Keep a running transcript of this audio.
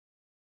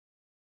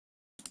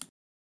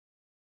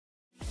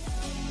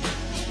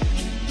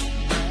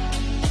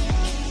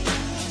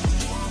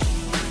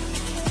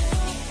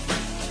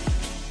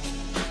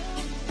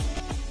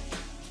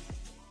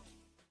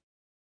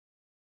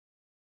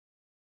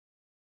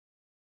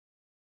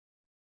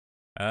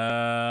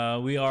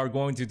We are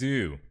going to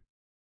do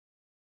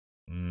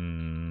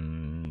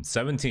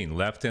 17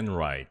 left and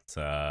right.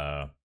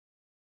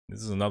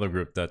 This is another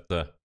group that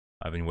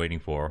I've been waiting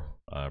for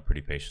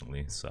pretty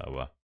patiently,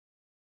 so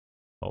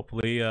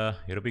hopefully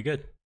it'll be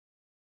good.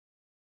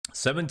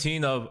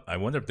 17 of, I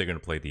wonder if they're gonna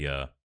play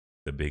the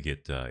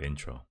Bigot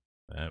intro.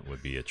 That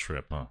would be a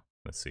trip, huh?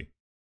 Let's see.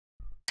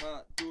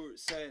 하나, 둘,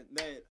 셋,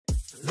 넷.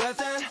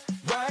 Left and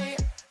right,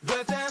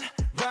 left and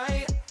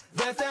right,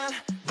 left and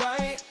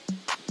right.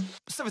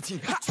 17.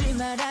 잊지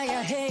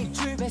말아야 해.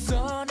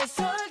 줄배선에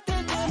설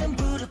때 눈은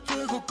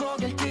부릅뜨고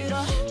고개를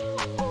들어.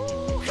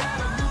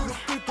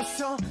 무릎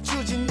꿇고서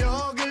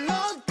추진력을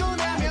얻고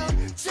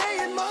나면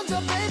제일 먼저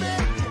baby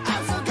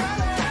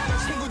앞서가네.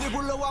 친구들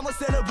불러와 한번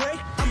celebrate.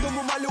 I'm the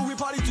말려 we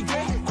party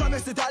today.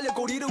 과메스 달려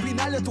꼬리를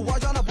휘날려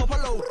도와줘나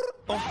버팔로.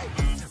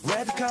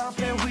 Red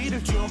carpet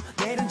위를 줘.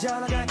 내일은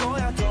잘 나갈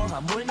거야 또.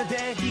 아물면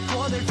돼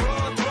기권을 줘.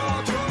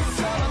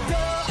 서로 더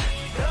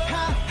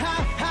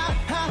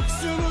하하하하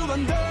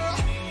 20번 더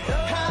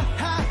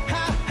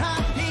하하하하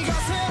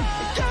이것은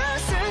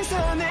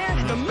결승선에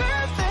너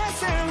멜트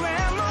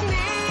세레모니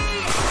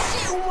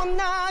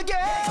시원하게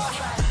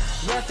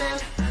Left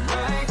and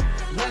right,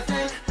 left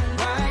and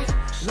right,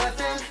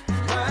 left and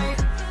right,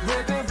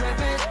 rip it,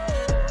 rip it.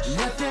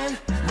 Left and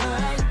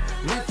right,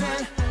 left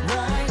and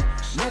right,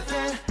 left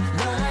and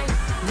right,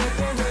 rip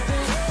it, rip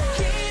it.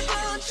 기분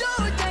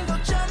좋을 땐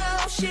걱정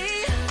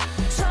없이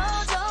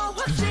서서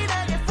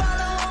확실하게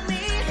follow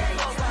me.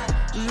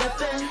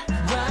 Left and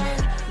right,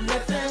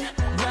 left and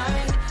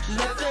right,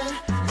 left and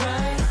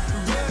right,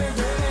 rip it, rip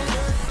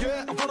it.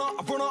 Yeah,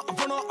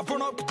 I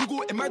burn up, 그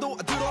누구의 말도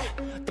안 들어.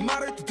 내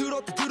말을 또 들어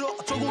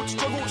어쩌고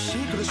저쩌고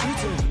시끄러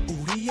시트.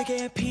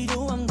 우리에게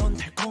필요한 건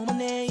달콤한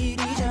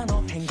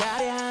내일이잖아.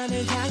 행가래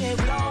하늘 향해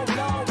blow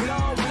blow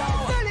blow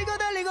blow.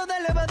 달리고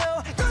달려봐도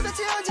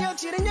도대체 어찌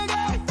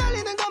억지랬냐고.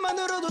 달리는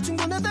것만으로도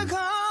충분하다고.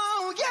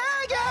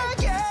 Yeah yeah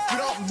yeah.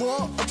 그럼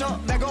뭐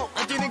어쩌라고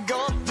안 뛰는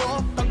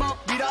것도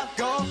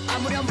방법이라고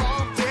아무리 한번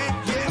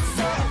yes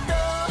sir.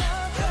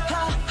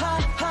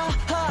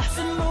 하하하하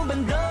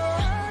스무번 더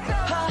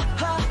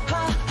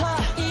하하하하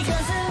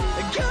이것은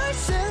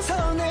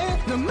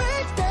결승선에 너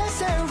make that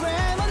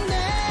ceremony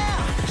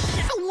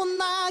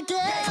시원하게.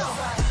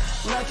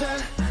 Left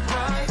and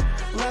right,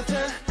 left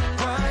and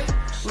right,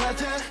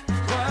 left and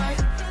right,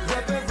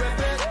 rip it, rip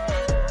it.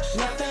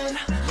 Left and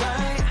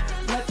right,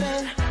 left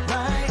and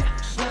right,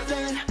 left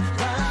and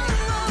right,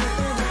 rip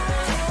it, rip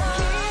it.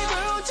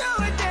 기분 좋을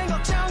땐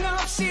걱정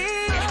없이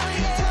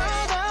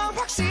더더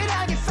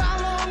확실하게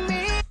follow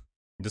me.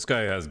 This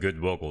guy has good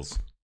vocals.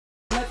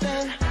 Left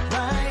and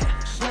right,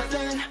 left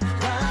and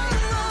right,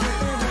 rip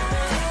it, rip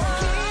it.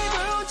 기분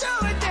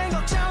좋을 땐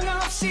걱정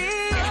없이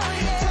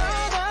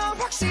더더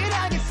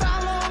확실하게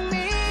follow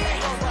me.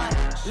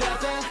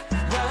 Left and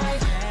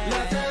right,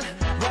 left and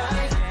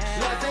right,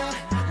 left and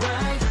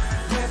right,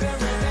 rip it,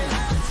 rip it.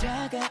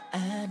 혼자가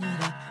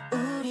아니라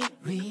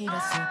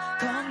우리라서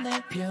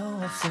겁낼 필요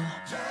없어.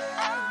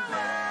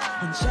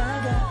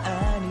 혼자가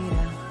아니라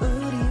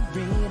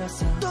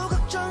우리라서 또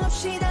걱정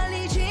없이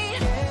달리지.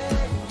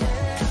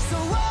 So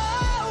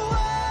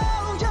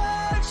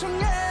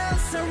열정의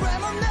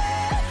ceremony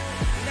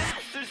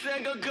낯설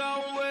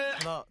생각하고 왜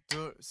하나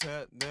둘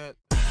셋 넷.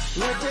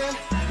 Left and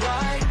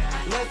right,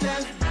 left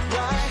and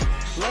right,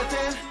 left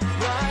and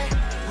right,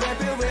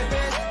 rip it, rip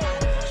it.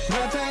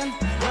 Left and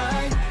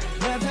right,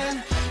 left and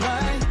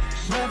right,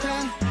 left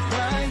and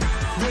right,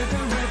 rip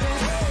it, rip it.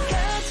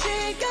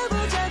 같이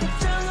가보자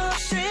걱정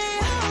없이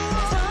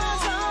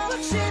서서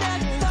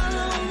확실하게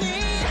follow me.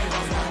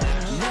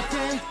 Left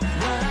and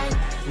right,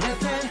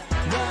 left and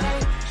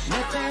right,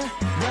 left and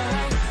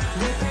right,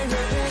 rip it,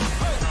 rip it.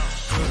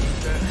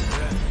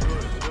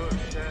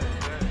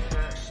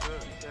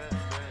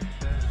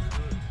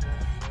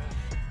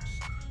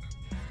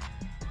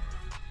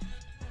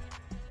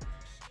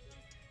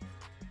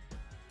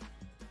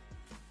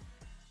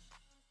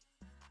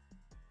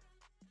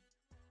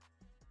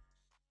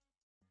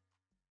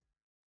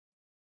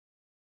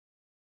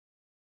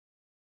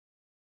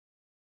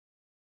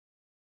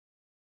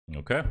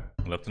 Okay,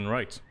 left and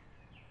right.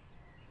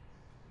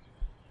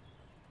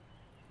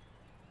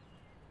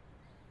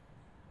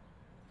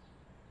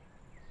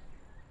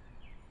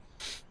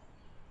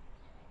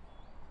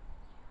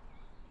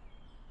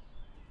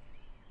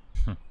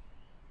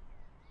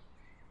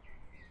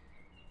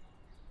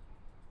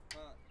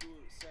 하나 둘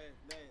셋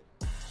넷.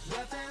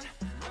 Left and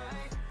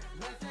right,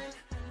 left and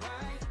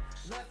right,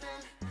 left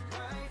and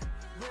right,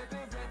 rip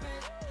it, rip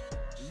it.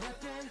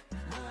 Left and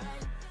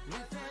right,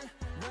 left and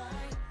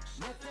right,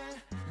 left and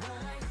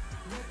right,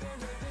 rip it,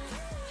 rip it.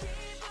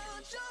 기분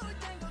좋을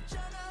땐 걱정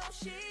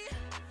없이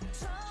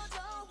서서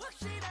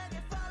확실하게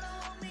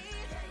follow me.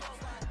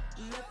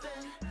 Left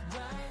and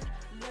right,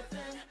 left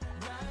and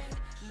right,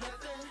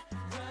 left and right, rip it,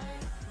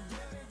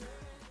 rip it.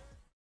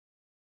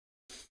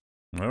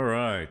 All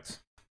right.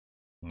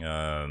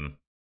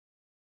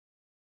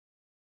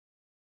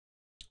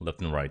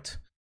 Left and right.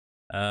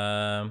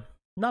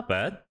 Not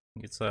bad.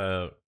 It's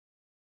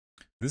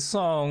this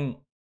song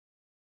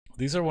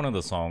these are one of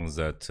the songs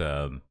that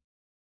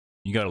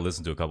you got to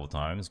listen to a couple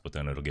times, but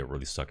then it'll get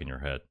really stuck in your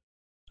head.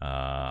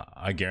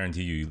 I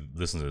guarantee you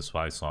listen to this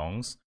 5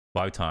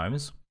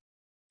 times,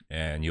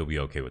 and you'll be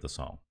okay with the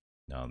song.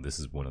 Now, this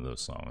is one of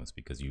those songs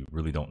because you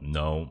really don't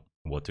know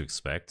what to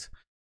expect,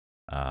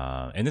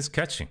 and it's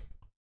catchy.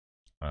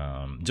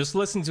 Just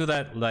listen to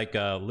that like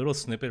little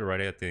snippet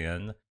right at the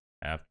end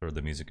after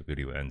the music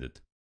video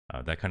ended.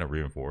 That kind of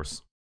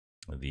reinforced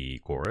the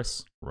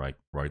chorus right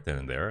then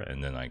and there,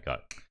 and then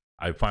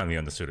I finally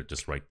understood it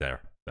just right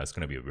there. That's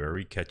going to be a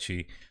very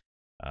catchy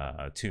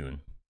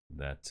tune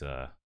that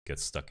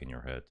gets stuck in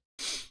your head.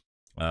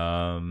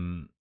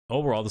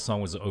 Overall, the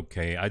song was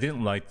okay. I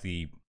didn't like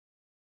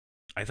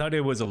I thought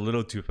it was a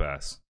little too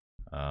fast.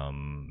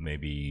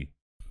 Maybe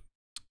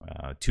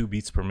 2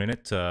 beats per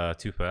minute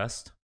too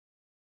fast.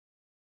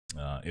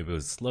 If it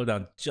was slowed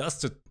down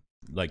just to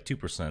like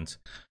 2%,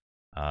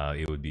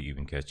 it would be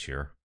even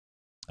catchier.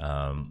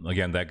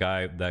 Again, that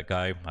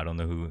guy, I don't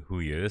know who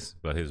he is,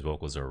 but his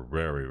vocals are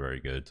very, very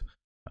good,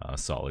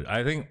 solid.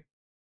 I think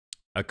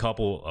a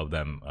couple of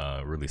them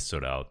really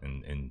stood out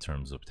in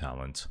terms of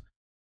talent.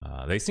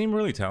 They seem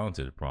really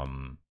talented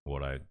from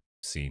what I've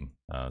seen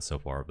so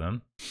far of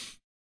them.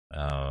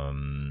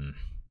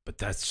 But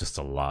that's just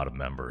a lot of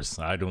members.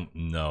 I don't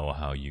know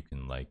how you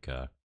can like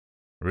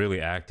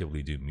really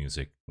actively do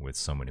music with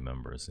so many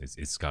members.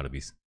 It's got to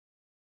be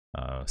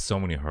so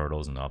many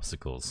hurdles and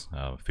obstacles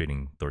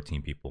fitting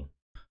 13 people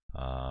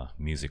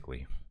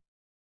musically.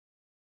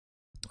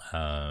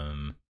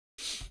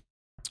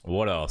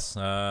 What else?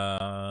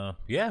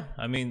 Yeah,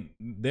 I mean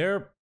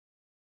they're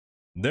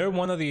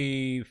one of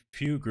the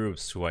few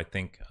groups who I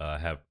think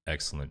have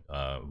excellent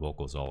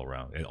vocals all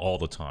around and all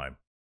the time.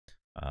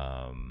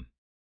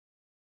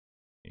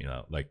 You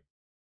know, like,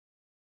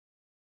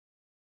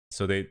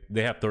 so they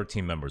have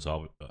 13 members.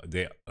 All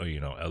they, you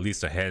know, at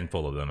least a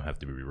handful of them have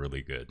to be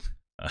really good.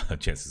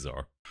 Chances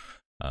are.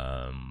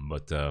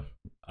 But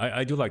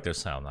I do like their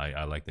sound.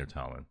 I like their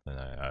talent, and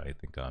I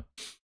think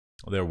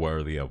they're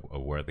worthy of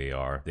where they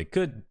are. They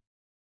could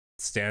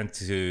stand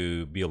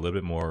to be a little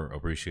bit more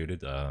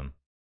appreciated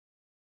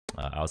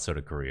outside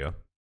of Korea,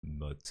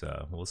 but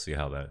we'll see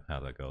how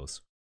that goes.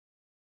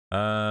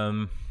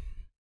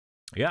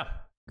 Yeah,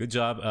 good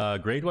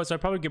job. Grade wise,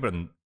 I'd probably give it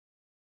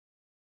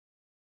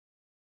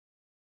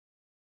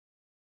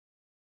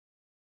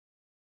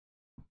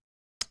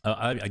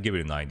I give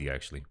it a 90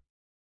 actually.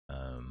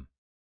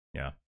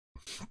 Yeah,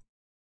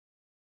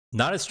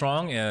 not as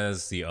strong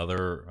as the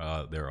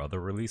other their other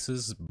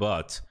releases,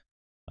 but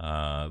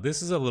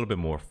this is a little bit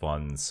more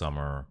fun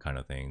summer kind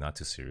of thing. Not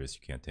too serious.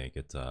 You can't take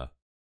it.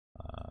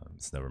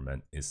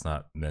 It's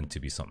not meant to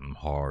be something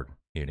hard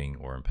hitting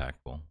or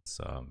impactful.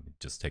 So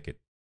just take it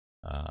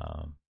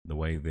the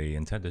way they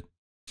intended.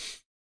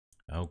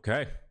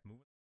 Okay.